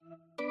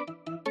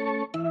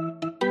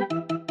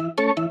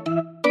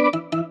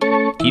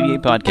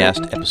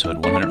Podcast, episode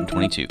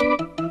 122.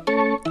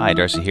 Hi,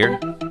 Darcy here.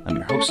 I'm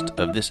your host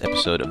of this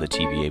episode of the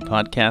TVA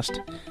Podcast.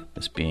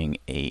 This being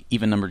a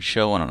even-numbered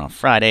show on a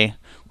Friday,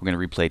 we're going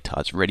to replay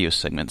Todd's radio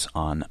segments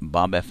on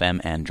Bob FM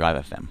and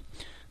Drive FM,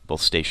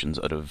 both stations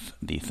out of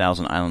the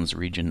Thousand Islands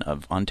region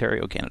of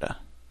Ontario, Canada.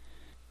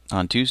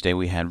 On Tuesday,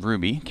 we had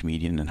Ruby,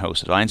 comedian and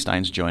host of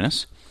Einstein's, join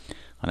us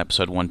on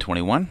episode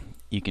 121.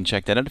 You can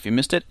check that out if you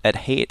missed it at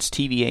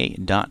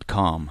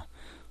heyitstva.com.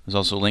 There's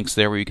also links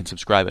there where you can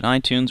subscribe at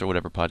iTunes or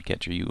whatever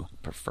podcatcher you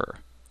prefer.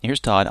 Here's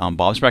Todd on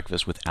Bob's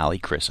Breakfast with Ali,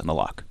 Chris, and The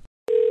Lock.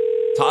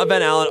 Todd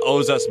Van Allen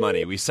owes us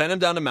money. We sent him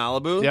down to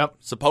Malibu,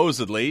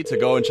 supposedly, to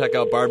go and check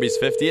out Barbie's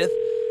 50th.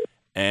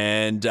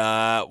 And,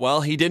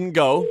 he didn't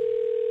go,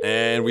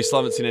 and we still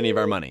haven't seen any of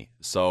our money.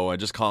 So I'm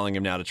just calling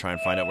him now to try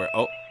and find out where...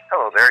 Oh.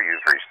 Hello there,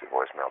 you've reached the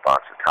voicemail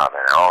box of Todd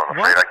Van Allen. I'm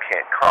afraid I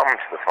can't come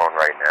to the phone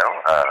right now.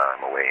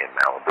 I'm away in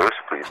Malibu,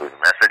 so please leave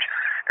a message,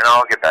 and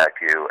I'll get back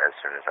to you as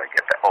soon as I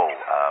get back.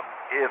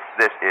 If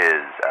this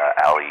is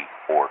Ali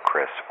or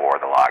Chris or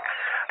The Lock,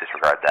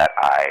 disregard that.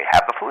 I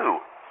have the flu.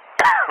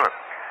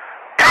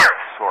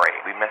 Sorry,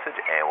 leave a message,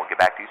 and we'll get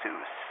back to you soon.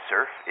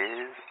 Surf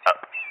is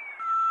up.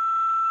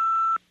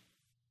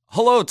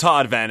 Hello,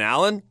 Todd Van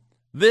Allen.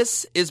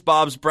 This is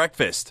Bob's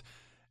Breakfast.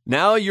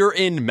 Now you're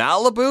in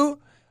Malibu?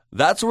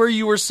 That's where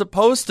you were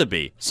supposed to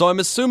be. So I'm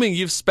assuming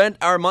you've spent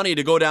our money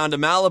to go down to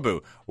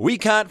Malibu. We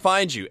can't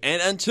find you.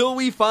 And until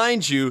we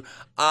find you,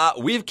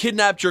 we've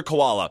kidnapped your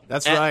koala.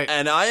 That's right.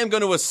 And I am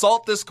going to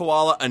assault this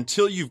koala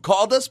until you've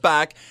called us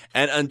back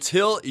and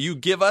until you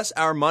give us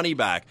our money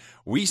back.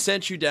 We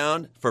sent you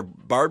down for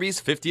Barbie's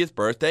 50th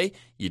birthday.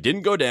 You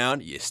didn't go down.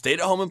 You stayed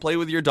at home and played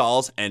with your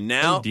dolls. And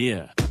now... Oh,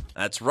 dear.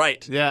 That's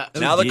right. Yeah.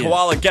 Now the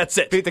koala gets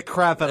it. Beat the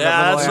crap out of that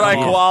Yeah, little that's right,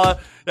 animal. koala.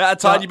 Yeah,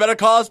 Todd, you better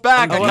call us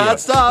back. I can't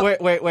stop.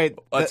 Wait.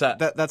 What's that?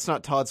 That's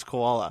not Todd's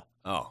koala.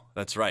 Oh,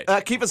 that's right.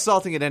 Keep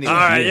assaulting it anyway. All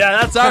right, yeah,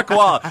 that's our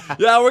koala.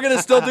 Yeah, we're going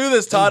to still do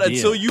this, Todd,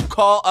 until you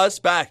call us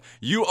back.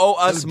 You owe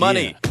us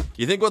money.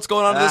 You think what's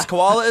going on to this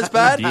koala is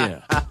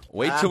bad?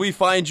 Wait till we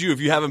find you if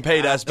you haven't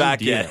paid us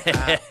back yet.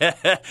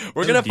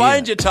 We're going to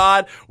find you,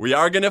 Todd. We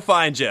are going to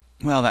find you.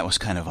 Well, that was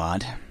kind of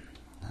odd,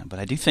 but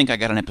I do think I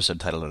got an episode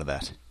title out of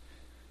that.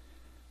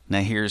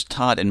 Now here's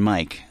Todd and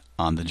Mike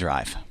on The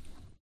Drive.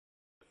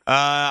 So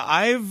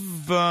I'm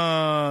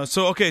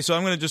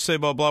going to just say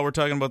about blah. We're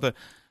talking about the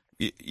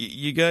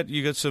you got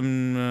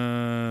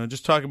some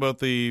just talk about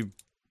the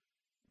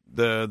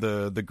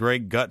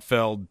Greg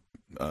Gutfeld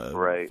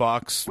Right.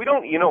 Fox. We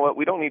don't need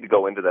to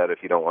go into that if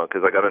you don't want,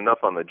 because I got enough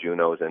on the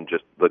Junos and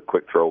just the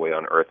quick throwaway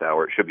on Earth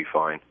Hour. It should be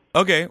fine.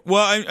 Okay,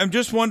 well, I'm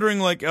just wondering,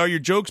 like, are your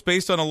jokes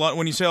based on a lot?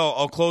 When you say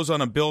I'll close on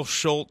a Bill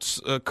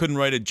Schultz couldn't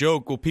write a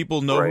joke, will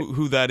people know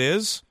who that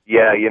is?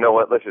 Yeah, you know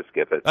what? Let's just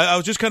skip it. I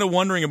was just kind of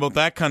wondering about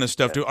that kind of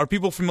stuff. Are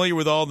people familiar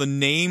with all the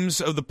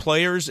names of the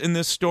players in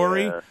this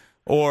story? Yeah.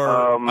 Or,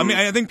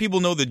 I think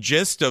people know the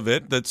gist of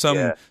it, that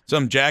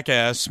some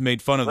jackass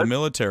made fun of the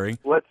military.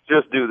 Let's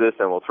just do this,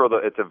 and we'll throw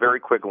it's a very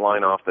quick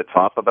line off the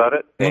top about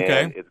it. And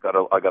Okay.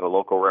 I got a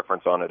local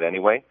reference on it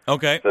anyway.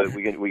 Okay. So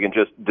we can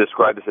just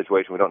describe the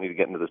situation. We don't need to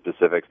get into the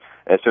specifics.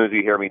 As soon as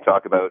you hear me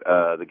talk about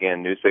the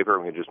Gann newspaper,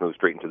 we can just move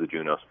straight into the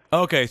Junos.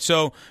 Okay,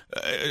 so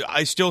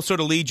I still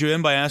sort of lead you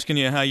in by asking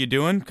you how you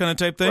doing, kind of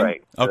type thing?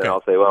 Right. Okay. And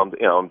I'll say, well,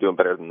 I'm doing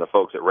better than the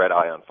folks at Red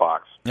Eye on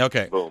Fox.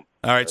 Okay. Boom.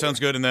 All right, sounds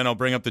good. And then I'll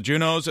bring up the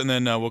Junos, and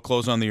then we'll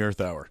close on the Earth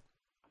Hour.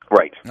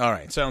 Right. All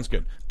right, sounds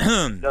good.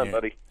 Done,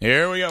 buddy.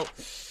 Here we go.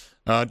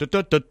 That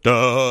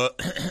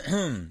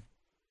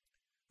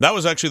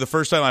was actually the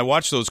first time I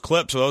watched those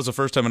clips. So that was the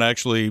first time I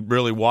actually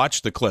really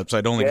watched the clips.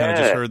 I'd only kind of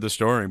just heard the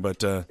story,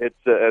 but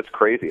it's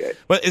crazy.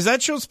 But is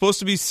that show supposed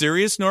to be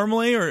serious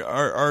normally,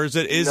 or is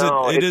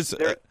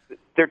it?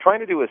 They're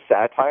trying to do a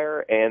satire,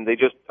 and they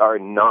just are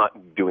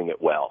not doing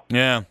it well.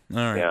 Yeah. All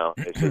right. Yeah.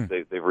 It's just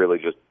they've really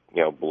just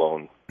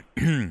blown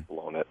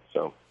it.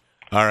 So.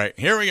 All right.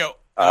 Here we go.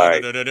 All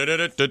right. All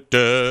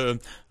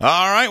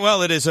right.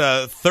 Well, it is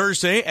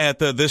Thursday at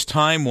this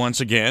time once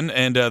again,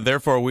 and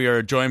therefore we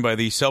are joined by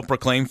the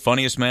self-proclaimed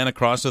funniest man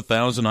across the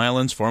Thousand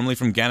Islands, formerly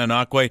from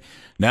Gananoque,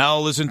 now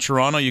lives in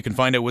Toronto. You can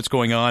find out what's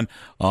going on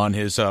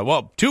his,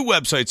 two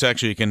websites,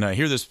 actually. You can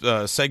hear this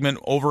segment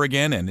over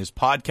again and his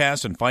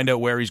podcast and find out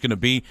where he's going to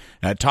be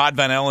at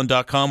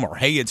toddvanallen.com or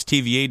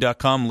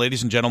heyitstva.com.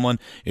 Ladies and gentlemen,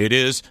 it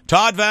is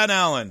Todd Van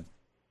Allen.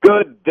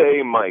 Good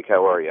day, Mike.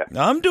 How are you?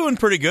 I'm doing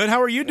pretty good.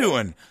 How are you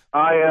doing?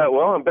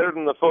 I'm better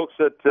than the folks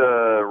at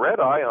Red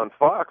Eye on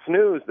Fox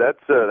News. That's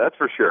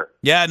for sure.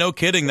 Yeah, no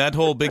kidding. That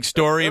whole big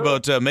story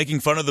about making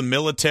fun of the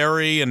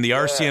military and the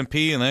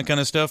RCMP and that kind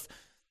of stuff.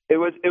 It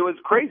was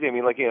crazy. I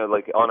mean,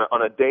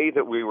 on a day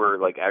that we were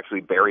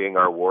actually burying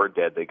our war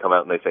dead, they come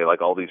out and they say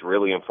all these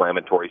really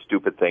inflammatory,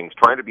 stupid things,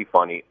 trying to be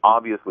funny,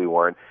 obviously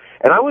weren't.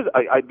 And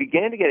I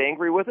began to get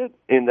angry with it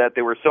in that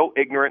they were so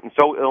ignorant and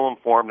so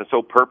ill-informed and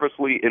so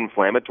purposely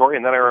inflammatory.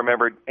 And then I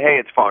remembered, hey,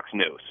 it's Fox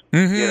News.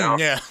 Mm-hmm,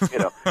 yeah.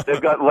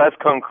 They've got less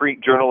concrete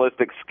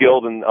journalistic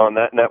skill on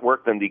that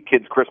network than the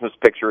kids' Christmas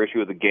picture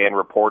issue of the Gann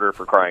Reporter,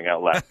 for crying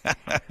out loud.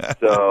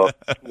 So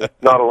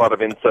Not a lot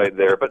of insight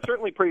there, but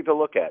certainly pretty to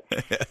look at.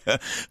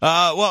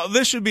 Well,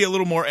 this should be a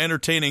little more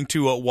entertaining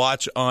to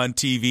watch on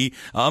TV.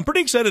 I'm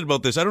pretty excited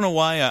about this. I don't know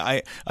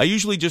why. I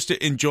usually just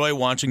enjoy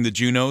watching the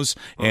Junos,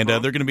 and they're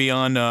going to be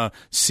on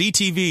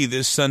CTV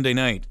this Sunday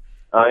night.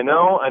 I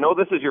know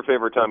this is your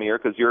favorite time of year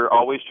because you're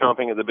always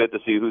chomping at the bit to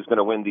see who's going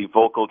to win the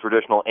vocal,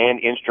 traditional, and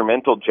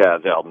instrumental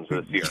jazz albums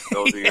this year.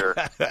 Those are your,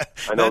 I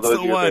know That's those the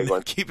are your one. big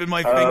ones. Keeping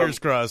my fingers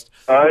crossed.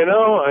 I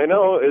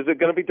know. Is it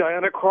going to be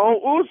Diana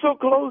Krall? Ooh, so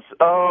close.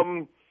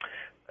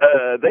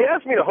 They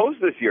asked me to host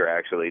this year,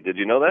 actually. Did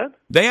you know that?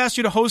 They asked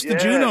you to host the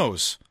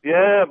Junos.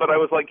 Yeah, but I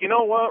was like, you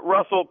know what?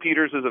 Russell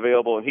Peters is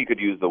available, and he could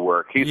use the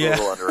work. He's a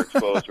little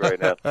underexposed right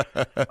now.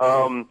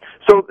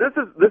 So this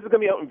is going to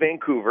be out in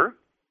Vancouver.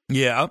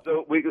 Yeah.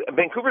 So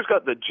Vancouver's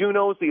got the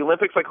Junos, the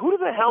Olympics. Like, who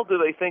the hell do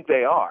they think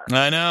they are?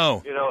 I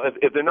know. You know,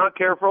 if they're not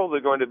careful, they're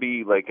going to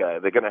be like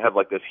they're going to have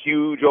like this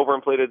huge,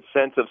 overinflated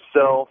sense of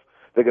self.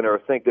 They're going to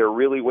think they're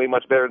really way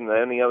much better than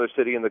any other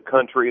city in the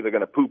country. They're going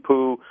to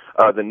poo-poo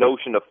the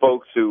notion of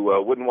folks who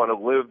wouldn't want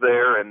to live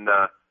there. And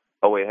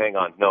oh wait, hang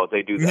on, no,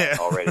 they do that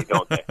already,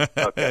 don't they?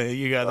 Okay,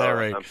 you got that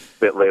right. I'm a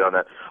bit late on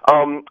that.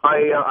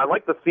 I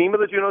like the theme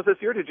of the Junos this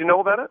year. Did you know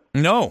about it?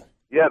 No.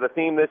 Yeah, the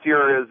theme this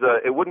year is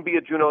it wouldn't be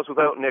a Junos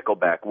without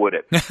Nickelback, would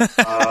it?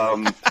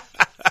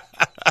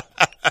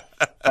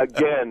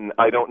 Again,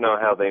 I don't know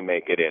how they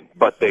make it in,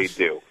 but they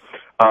do.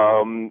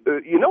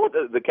 You know what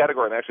the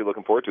category I'm actually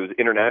looking forward to is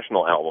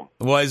international album.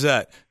 Why is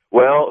that?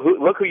 Well,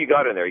 look who you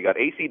got in there. You got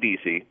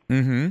AC/DC,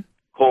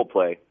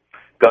 Coldplay,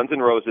 Guns N'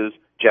 Roses,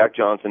 Jack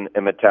Johnson,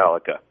 and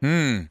Metallica.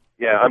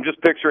 Yeah, I'm just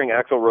picturing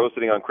Axl Rose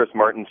sitting on Chris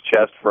Martin's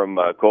chest from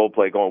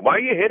Coldplay going, why are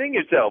you hitting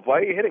yourself? Why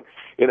are you hitting?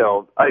 You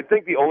know, I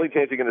think the only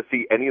chance you're going to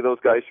see any of those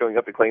guys showing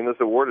up to claim this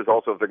award is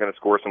also if they're going to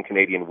score some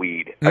Canadian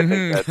weed. I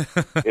think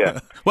that's, yeah.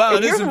 Well,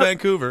 it is in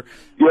Vancouver.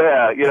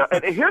 Yeah, you know,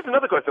 and here's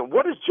another question.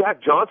 What is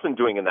Jack Johnson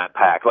doing in that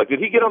pack? Like, did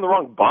he get on the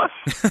wrong bus?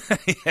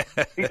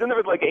 He's in there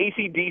with, like,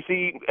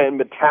 AC/DC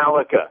and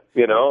Metallica,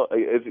 you know?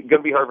 It's going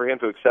to be hard for him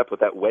to accept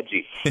with that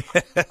wedgie.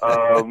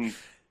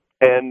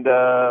 And,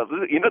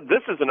 you know,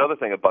 this is another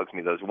thing that bugs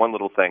me, though. There's one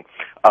little thing.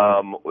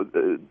 One of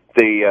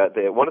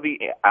the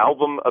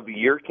album of the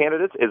year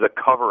candidates is a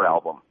cover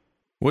album.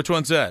 Which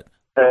one's that?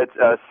 It's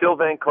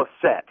Sylvain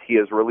Cossette. He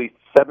has released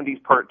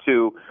 70s Part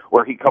 2,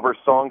 where he covers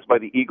songs by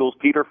the Eagles,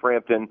 Peter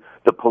Frampton,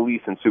 The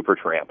Police, and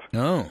Supertramp.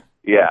 Oh.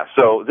 Yeah,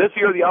 so this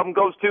year the album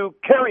goes to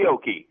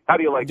Karaoke. How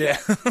do you like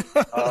that?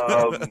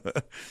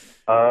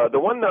 The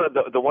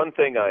one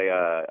thing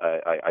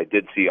I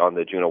did see on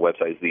the Juno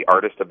website is the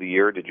Artist of the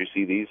Year. Did you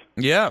see these?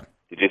 Yeah.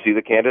 Did you see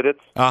the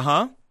candidates?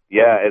 Uh-huh.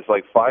 Yeah, it's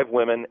like 5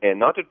 women, and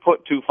not to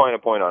put too fine a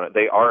point on it,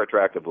 they are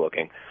attractive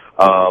looking.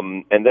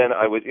 And then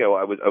I was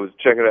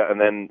checking it out, and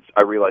then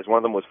I realized one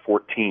of them was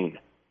 14.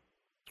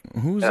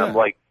 Who's and that? I'm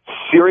like,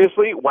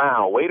 seriously?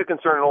 Wow, way to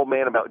concern an old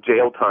man about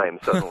jail time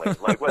suddenly.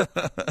 Like, what?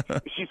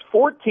 She's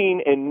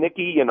 14, and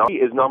Nikki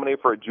is nominated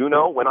for a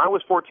Juno. When I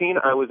was 14,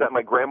 I was at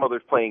my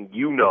grandmother's playing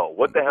You-Know.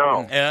 What the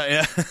hell?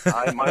 Yeah.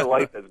 My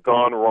life has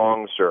gone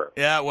wrong, sir.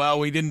 Yeah, well,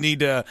 we didn't need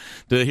to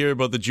hear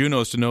about the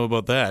Junos to know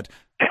about that.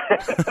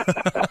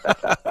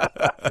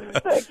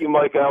 Thank you,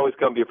 Mike. I always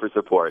come to you for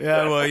support.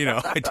 Yeah, well, you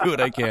know, I do what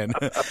I can.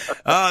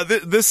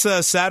 This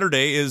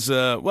Saturday is,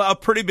 a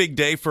pretty big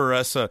day for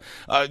us.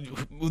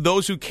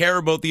 Those who care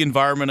about the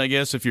environment, I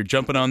guess, if you're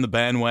jumping on the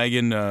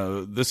bandwagon,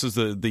 this is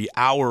the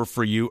hour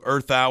for you.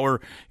 Earth Hour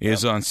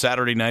is on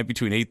Saturday night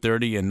between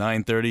 8:30 and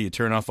 9:30. You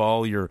turn off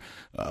all your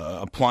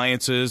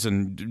appliances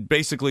and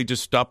basically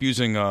just stop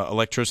using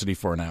electricity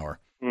for an hour.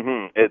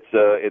 Mm-hmm.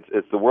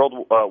 It's the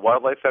World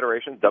Wildlife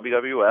Federation,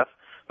 WWF,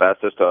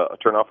 asked us to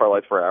turn off our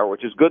lights for an hour,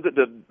 which is good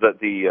that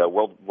the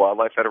World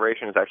Wildlife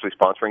Federation is actually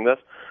sponsoring this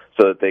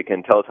so that they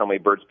can tell us how many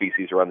bird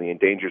species are on the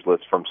endangered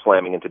list from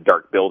slamming into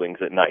dark buildings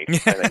at night. I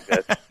think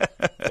that's,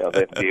 they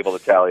have to be able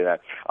to tally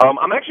that.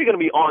 I'm actually going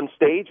to be on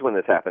stage when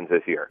this happens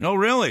this year. Oh,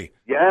 really?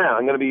 Yeah,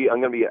 I'm going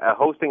to be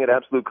hosting at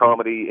Absolute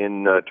Comedy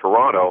in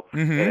Toronto,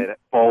 and it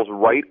falls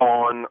right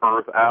on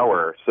Earth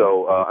Hour.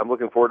 So I'm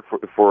looking forward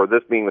for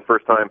this being the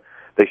first time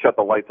they shut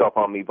the lights off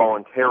on me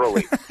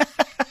voluntarily.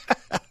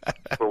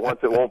 For once,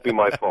 it won't be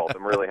my fault.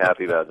 I'm really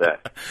happy about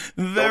that.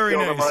 Very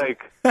nice.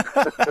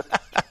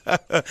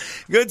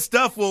 Good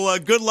stuff. Well,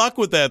 good luck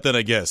with that then,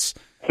 I guess.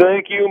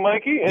 Thank you,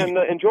 Mikey, and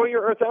enjoy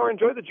your Earth Hour.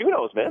 Enjoy the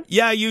Junos, man.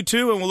 Yeah, you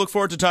too, and we'll look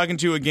forward to talking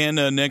to you again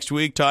next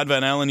week. Todd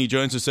Van Allen, he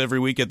joins us every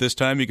week at this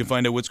time. You can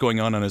find out what's going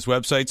on his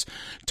websites,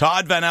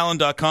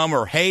 toddvanallen.com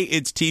or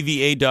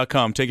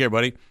heyitstva.com. Take care,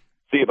 buddy.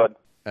 See you, bud.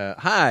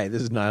 Hi,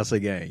 this is Niall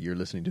Seguin. You're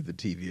listening to the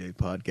TVA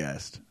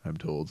podcast, I'm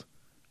told.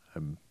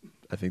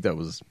 I think that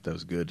was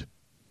good.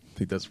 I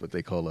think that's what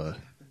they call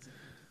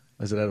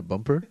is it at a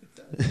bumper?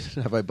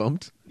 Have I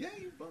bumped? Yeah,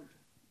 you bumped.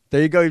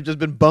 There you go. You've just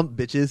been bumped,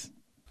 bitches.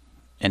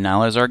 And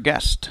now as our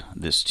guest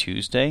this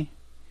Tuesday,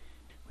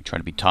 we try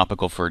to be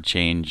topical for a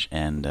change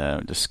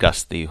and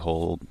discuss the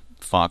whole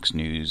Fox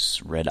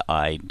News Red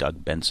Eye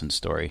Doug Benson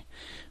story,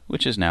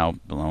 which is now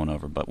blown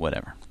over, but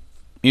whatever.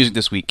 Music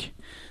this week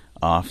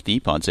off the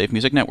PodSafe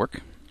Music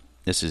Network.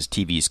 This is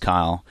TV's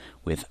Kyle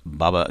with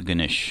Baba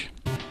Ganesh.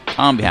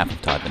 On behalf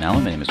of Todd Van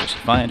Allen, my name is Jesse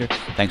Finder.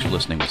 Thanks for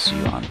listening. We'll see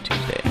you on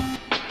Tuesday.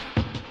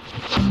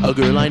 A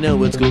girl I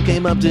know in school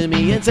came up to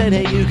me and said,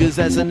 "Hey you, 'cause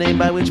that's the name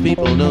by which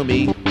people know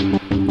me."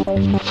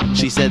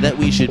 She said that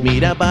we should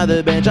meet out by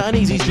the bench on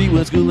Easy Street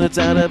when school lets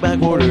out about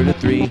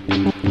 2:45.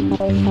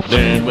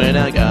 Then when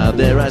I got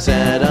there I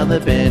sat on the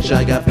bench.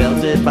 I got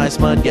pelted by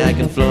smut, gag,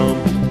 and phloem.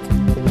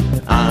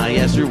 I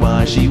asked her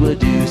why she would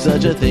do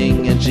such a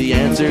thing, and she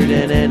answered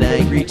in an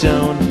angry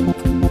tone,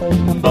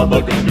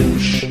 "Baba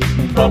Ganoush,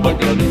 Baba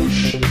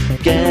Ganoush.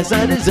 Guess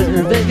I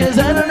deserve it 'cause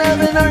I don't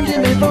have an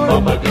argument for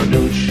Baba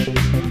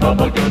Ganoush,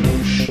 Baba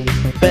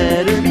Ganoush.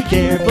 Better be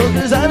careful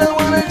 'cause I don't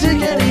want to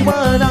tick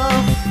anyone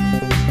off."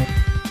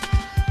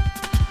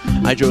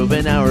 I drove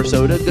an hour or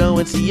so to go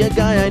and see a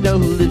guy I know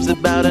who lives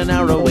about an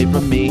hour away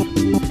from me.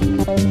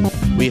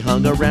 We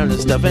hung around and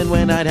stuff, and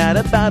when I'd had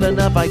about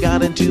enough, I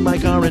got into my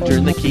car and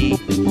turned the key.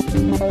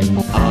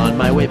 On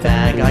my way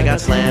back, I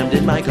got slammed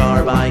in my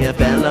car by a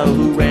fellow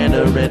who ran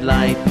a red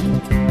light.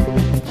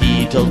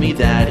 He told me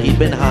that he'd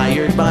been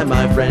hired by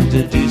my friend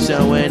to do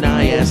so, and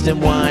I asked him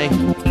why.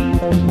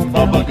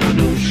 Baba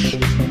Ganoush,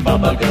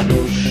 Baba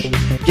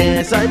Ganoush.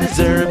 Guess I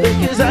deserve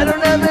it 'cause I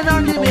don't have an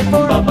argument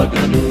for Baba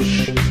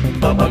Ganoush,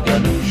 Baba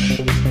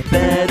Ganoush.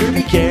 Better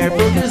be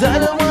careful 'cause I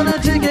don't want to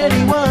tick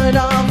anyone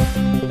off.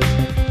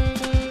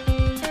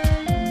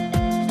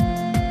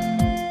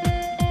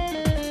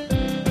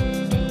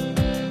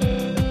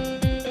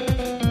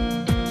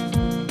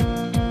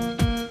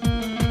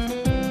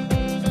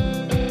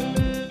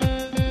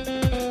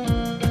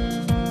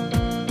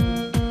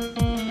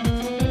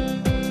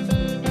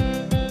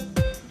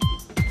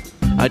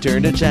 I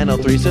turned to Channel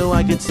 3 so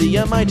I could see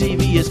on my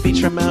TV a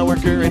speech from our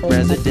current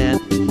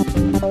president.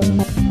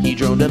 He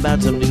droned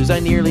about some news, I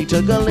nearly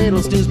took a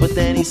little snooze, but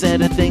then he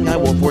said a thing I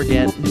won't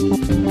forget.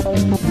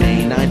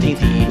 May 19th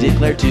he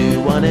declared to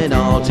one and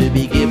all to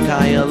be give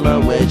Kyle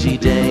a wedgie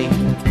day.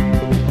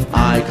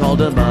 I called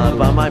him up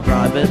on my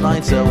private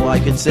line so I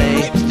could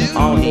say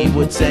all he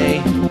would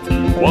say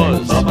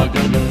was Baba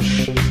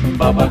Ganoush,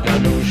 Baba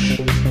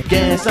Ganoush.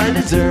 Guess I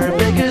deserve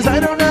it 'cause I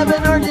don't have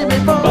an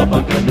argument for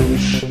Baba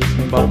Ganoush,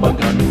 Baba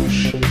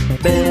Ganoush.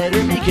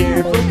 Better be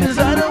careful 'cause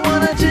I don't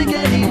want to tick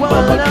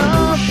anyone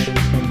off.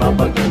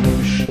 Baba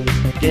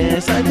Ganoush.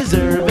 Guess I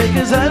deserve it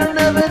 'cause I don't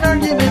have an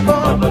argument for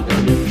Baba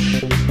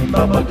Ganoush,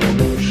 Baba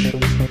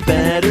Ganoush.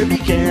 Better be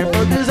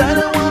careful 'cause I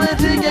don't want to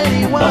tick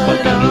anyone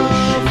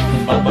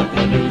off. Baba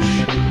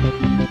Ganoush,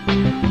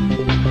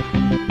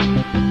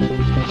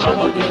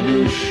 Baba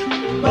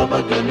Ganoush,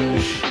 Baba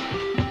Ganoush.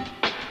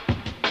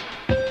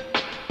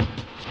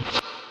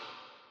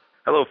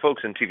 Hello,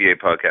 folks in TVA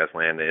Podcast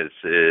Land. This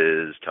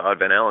is Todd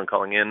Van Allen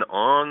calling in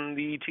on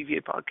the TVA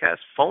Podcast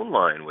phone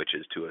line, which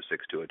is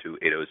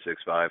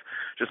 206-202-8065.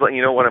 Just letting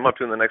you know what I'm up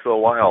to in the next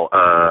little while.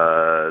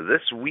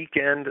 This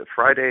weekend,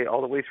 Friday all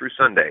the way through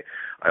Sunday,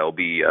 I'll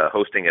be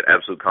hosting at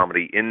Absolute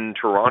Comedy in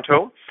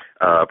Toronto.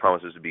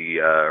 Promises to be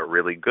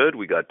really good.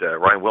 We got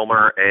Ryan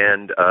Wilmer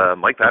and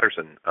Mike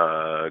Patterson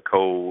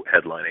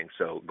co-headlining,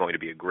 so going to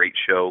be a great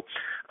show.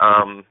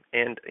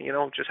 And, you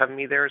know, just having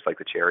me there is like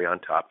the cherry on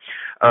top.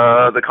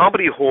 The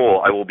Comedy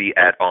Hole I will be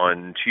at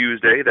on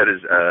Tuesday. That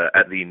is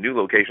at the new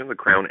location, the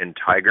Crown and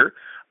Tiger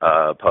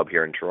pub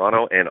here in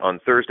Toronto. And on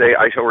Thursday,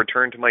 I shall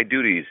return to my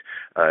duties,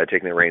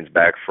 taking the reins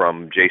back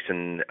from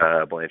Jason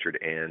Blanchard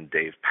and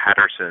Dave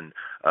Patterson,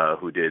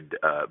 who did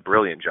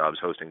brilliant jobs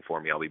hosting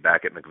for me. I'll be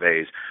back at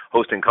McVeigh's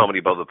hosting Comedy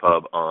Above the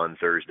Pub on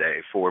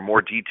Thursday. For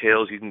more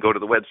details, you can go to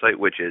the website,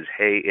 which is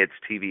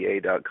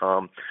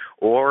heyitstva.com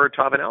or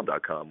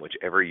tovanal.com,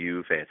 whichever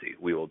you fancy.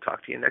 We will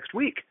talk to you next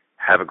week.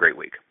 Have a great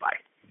week. Bye.